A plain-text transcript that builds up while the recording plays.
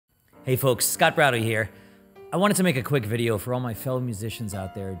Hey folks, Scott Browder here. I wanted to make a quick video for all my fellow musicians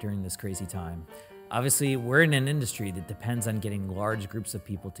out there during this crazy time. Obviously, we're in an industry that depends on getting large groups of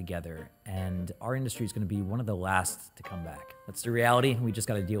people together, and our industry is going to be one of the last to come back. That's the reality, and we just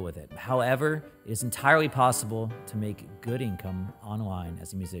got to deal with it. However, it is entirely possible to make good income online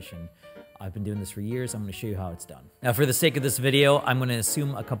as a musician. I've been doing this for years. I'm going to show you how it's done. Now, for the sake of this video, I'm going to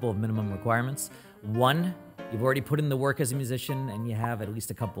assume a couple of minimum requirements. One, you've already put in the work as a musician and you have at least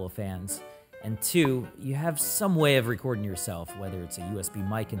a couple of fans. And two, you have some way of recording yourself, whether it's a USB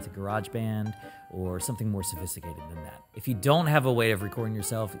mic into GarageBand or something more sophisticated than that. If you don't have a way of recording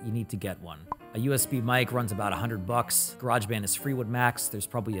yourself, you need to get one. A USB mic runs about $100. GarageBand is free with Macs. There's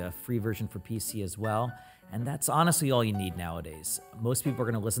probably a free version for PC as well. And that's honestly all you need nowadays. Most people are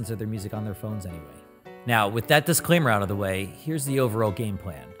going to listen to their music on their phones anyway. Now, with that disclaimer out of the way, here's the overall game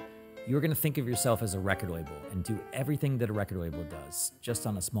plan. You're going to think of yourself as a record label and do everything that a record label does, just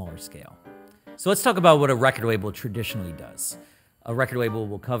on a smaller scale. So let's talk about what a record label traditionally does. A record label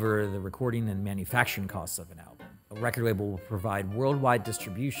will cover the recording and manufacturing costs of an album. A record label will provide worldwide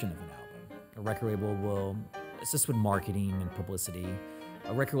distribution of an album. A record label will assist with marketing and publicity.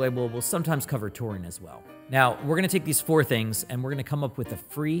 A record label will sometimes cover touring as well. Now, we're going to take these four things and we're going to come up with a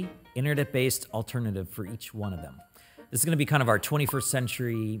free, internet-based alternative for each one of them. This is going to be kind of our 21st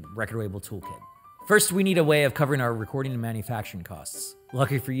century record label toolkit. First, we need a way of covering our recording and manufacturing costs.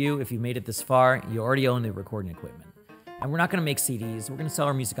 Lucky for you, if you made it this far, you already own the recording equipment. And we're not going to make CDs, we're going to sell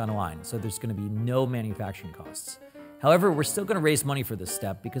our music online, so there's going to be no manufacturing costs. However, we're still going to raise money for this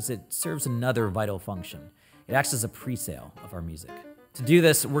step because it serves another vital function. It acts as a pre-sale of our music. To do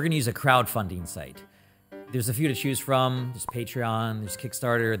this, we're going to use a crowdfunding site. There's a few to choose from. There's Patreon, there's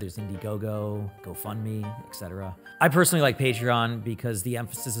Kickstarter, there's Indiegogo, GoFundMe, etc. I personally like Patreon because the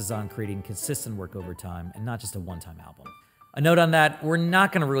emphasis is on creating consistent work over time and not just a one-time album. A note on that, we're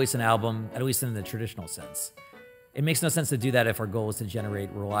not going to release an album, at least in the traditional sense. It makes no sense to do that if our goal is to generate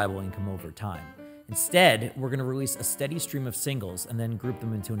reliable income over time. Instead, we're going to release a steady stream of singles and then group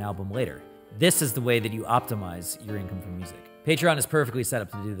them into an album later. This is the way that you optimize your income from music. Patreon is perfectly set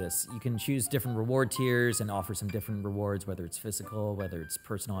up to do this. You can choose different reward tiers and offer some different rewards, whether it's physical, whether it's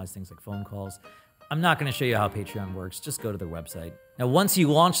personalized things like phone calls. I'm not going to show you how Patreon works, just go to their website. Now, once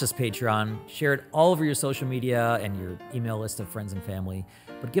you launch this Patreon, share it all over your social media and your email list of friends and family,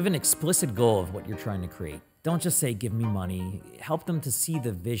 but give an explicit goal of what you're trying to create. Don't just say, give me money. Help them to see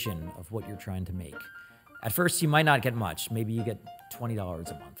the vision of what you're trying to make. At first, you might not get much. Maybe you get $20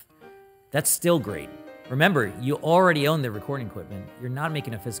 a month. That's still great. Remember, you already own the recording equipment. You're not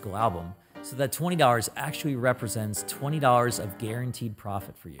making a physical album, so that $20 actually represents $20 of guaranteed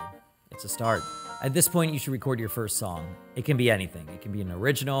profit for you. It's a start. At this point, you should record your first song. It can be anything. It can be an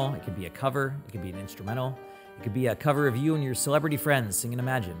original, it can be a cover, it can be an instrumental, it could be a cover of you and your celebrity friends singing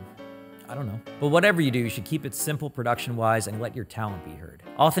Imagine. I don't know. But whatever you do, you should keep it simple production-wise and let your talent be heard.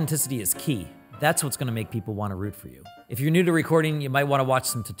 Authenticity is key. That's what's going to make people want to root for you. If you're new to recording, you might want to watch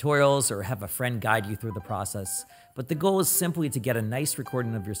some tutorials or have a friend guide you through the process. But the goal is simply to get a nice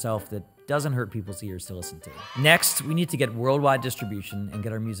recording of yourself that doesn't hurt people's ears to listen to. Next, we need to get worldwide distribution and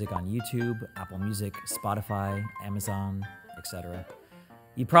get our music on YouTube, Apple Music, Spotify, Amazon, etc.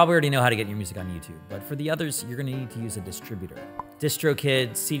 You probably already know how to get your music on YouTube, but for the others, you're going to need to use a distributor.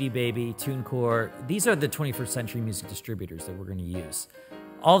 DistroKid, CD Baby, TuneCore, these are the 21st century music distributors that we're going to use.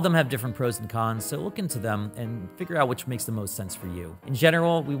 All of them have different pros and cons, so look into them and figure out which makes the most sense for you. In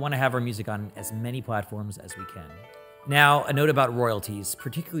general, we want to have our music on as many platforms as we can. Now, a note about royalties,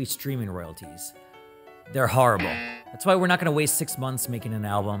 particularly streaming royalties. They're horrible. That's why we're not going to waste 6 months making an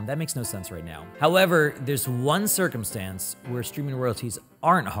album. That makes no sense right now. However, there's one circumstance where streaming royalties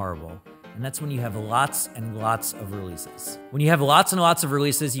aren't horrible, and that's when you have lots and lots of releases. When you have lots and lots of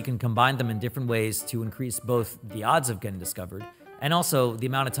releases, you can combine them in different ways to increase both the odds of getting discovered and also the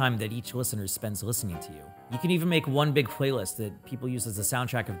amount of time that each listener spends listening to you. You can even make one big playlist that people use as a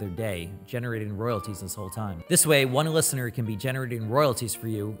soundtrack of their day, generating royalties this whole time. This way, one listener can be generating royalties for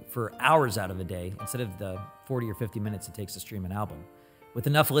you for hours out of a day instead of the 40 or 50 minutes it takes to stream an album. With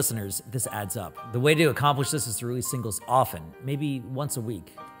enough listeners, this adds up. The way to accomplish this is to release singles often, maybe once a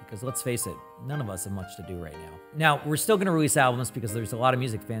week, because let's face it, none of us have much to do right now. Now, we're still gonna release albums because there's a lot of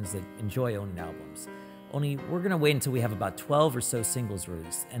music fans that enjoy owning albums. Only we're going to wait until we have about 12 or so singles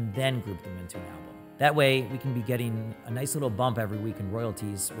released and then group them into an album. That way, we can be getting a nice little bump every week in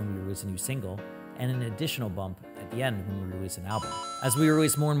royalties when we release a new single and an additional bump at the end when we release an album. As we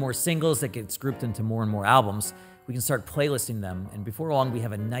release more and more singles that gets grouped into more and more albums, we can start playlisting them, and before long, we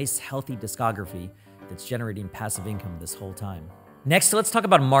have a nice, healthy discography that's generating passive income this whole time. Next, let's talk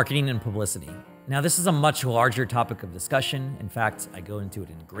about marketing and publicity. Now, this is a much larger topic of discussion. In fact, I go into it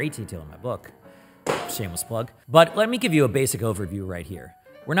in great detail in my book. Shameless plug. But let me give you a basic overview right here.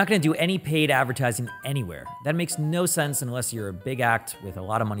 We're not going to do any paid advertising anywhere. That makes no sense unless you're a big act with a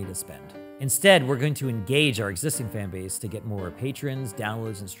lot of money to spend. Instead, we're going to engage our existing fan base to get more patrons,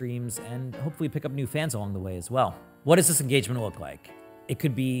 downloads, and streams, and hopefully pick up new fans along the way as well. What does this engagement look like? It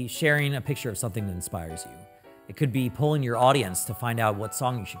could be sharing a picture of something that inspires you. It could be polling your audience to find out what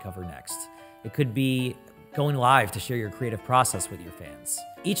song you should cover next. It could be going live to share your creative process with your fans.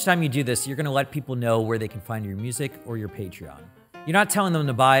 Each time you do this, you're going to let people know where they can find your music or your Patreon. You're not telling them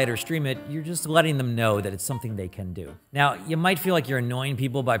to buy it or stream it, you're just letting them know that it's something they can do. Now, you might feel like you're annoying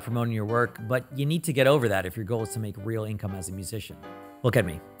people by promoting your work, but you need to get over that if your goal is to make real income as a musician. Look at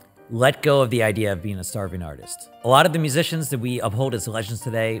me. Let go of the idea of being a starving artist. A lot of the musicians that we uphold as legends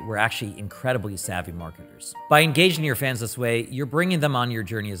today were actually incredibly savvy marketers. By engaging your fans this way, you're bringing them on your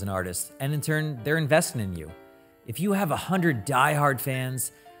journey as an artist, and in turn, they're investing in you. If you have 100 die-hard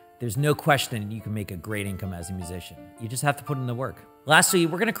fans, there's no question you can make a great income as a musician. You just have to put in the work. Lastly,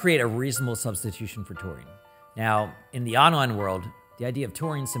 we're going to create a reasonable substitution for touring. Now, in the online world, the idea of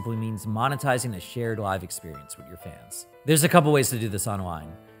touring simply means monetizing a shared live experience with your fans. There's a couple ways to do this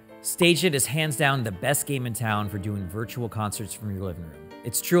online. StageIt is hands down the best game in town for doing virtual concerts from your living room.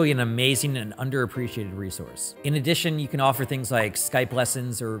 It's truly an amazing and underappreciated resource. In addition, you can offer things like Skype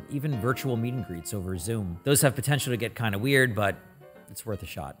lessons or even virtual meet and greets over Zoom. Those have potential to get kind of weird, but it's worth a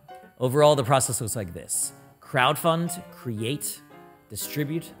shot. Overall, the process looks like this: crowdfund, create,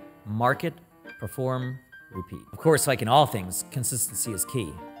 distribute, market, perform, repeat. Of course, like in all things, consistency is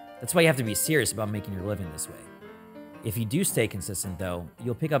key. That's why you have to be serious about making your living this way. If you do stay consistent, though,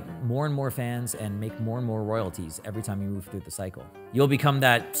 you'll pick up more and more fans and make more and more royalties every time you move through the cycle. You'll become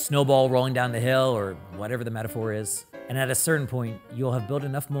that snowball rolling down the hill, or whatever the metaphor is. And at a certain point, you'll have built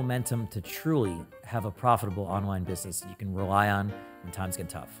enough momentum to truly have a profitable online business that you can rely on when times get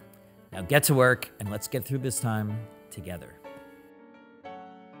tough. Now get to work, and let's get through this time together.